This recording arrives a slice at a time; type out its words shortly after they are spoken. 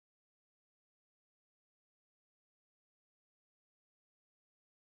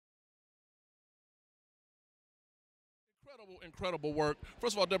Incredible work.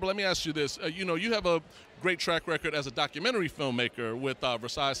 First of all, Deborah, let me ask you this. You have a great track record as a documentary filmmaker with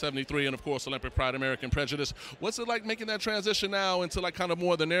Versailles 73 and, of course, Olympic Pride, American Prejudice. What's it like making that transition now into like kind of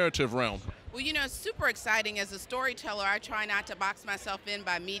more the narrative realm? Well, it's super exciting. As a storyteller, I try not to box myself in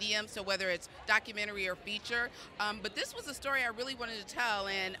by medium, so whether it's documentary or feature. But this was a story I really wanted to tell,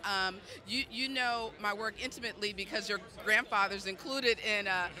 and you know my work intimately because your grandfather's included in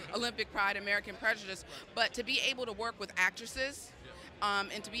Olympic Pride, American Prejudice. But to be able to work with actresses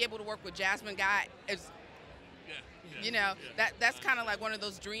and to be able to work with Jasmine Guy is, that's kind of like one of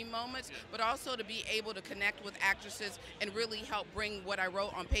those dream moments, but also to be able to connect with actresses and really help bring what I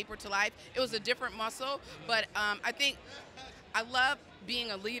wrote on paper to life. It was a different muscle, but I think I love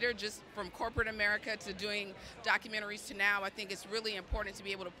being a leader, just from corporate America to doing documentaries to now. I think it's really important to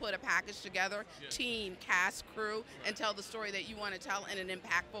be able to put a package together, team, cast, crew, and tell the story that you want to tell in an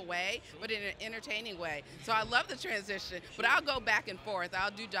impactful way, but in an entertaining way. So I love the transition, but I'll go back and forth. I'll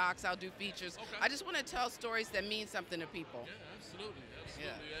do docs, I'll do features. I just want to tell stories that mean something to people. Yeah, absolutely.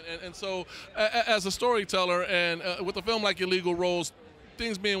 Yeah. And so, as a storyteller, and with a film like Illegal Roles,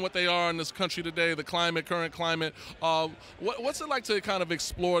 things being what they are in this country today, the current climate, what's it like to kind of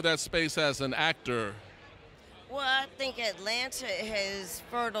explore that space as an actor? Well, I think Atlanta has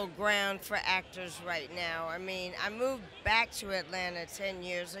fertile ground for actors right now. I mean, I moved back to Atlanta 10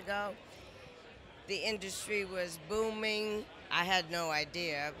 years ago. The industry was booming. I had no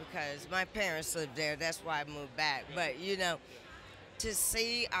idea because my parents lived there. That's why I moved back. But, to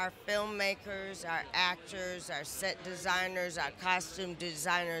see our filmmakers, our actors, our set designers, our costume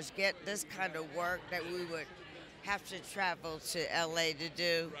designers get this kind of work that we would have to travel to LA to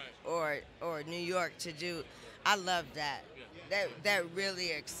do, or New York to do, I love that. That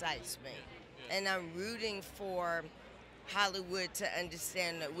really excites me. And I'm rooting for Hollywood to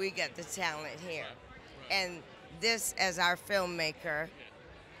understand that we got the talent here. And this, as our filmmaker,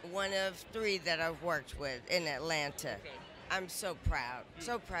 one of 3 that I've worked with in Atlanta. I'm so proud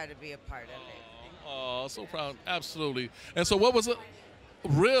to be a part of it. Oh, so proud, absolutely. And so what was it,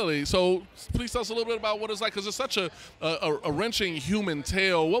 really, so please tell us a little bit about what it's like, because it's such a wrenching human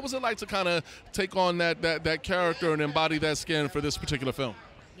tale. What was it like to kind of take on that character and embody that skin for this particular film?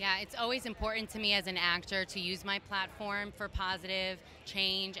 Yeah, it's always important to me as an actor to use my platform for positive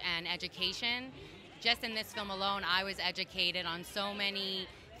change and education. Just in this film alone, I was educated on so many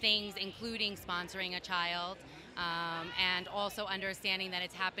things, including sponsoring a child. And also understanding that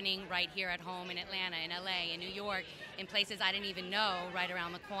it's happening right here at home in Atlanta, in LA, in New York, in places I didn't even know right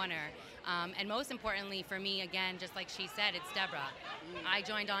around the corner. And most importantly for me, again, just like she said, it's Deborah. I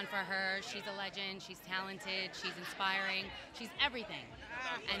joined on for her. She's a legend. She's talented. She's inspiring. She's everything.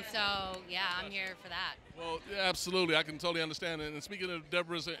 And so, yeah, I'm here for that. Well, yeah, absolutely. I can totally understand it. And speaking of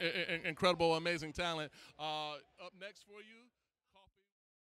Deborah's incredible, amazing talent, up next for you,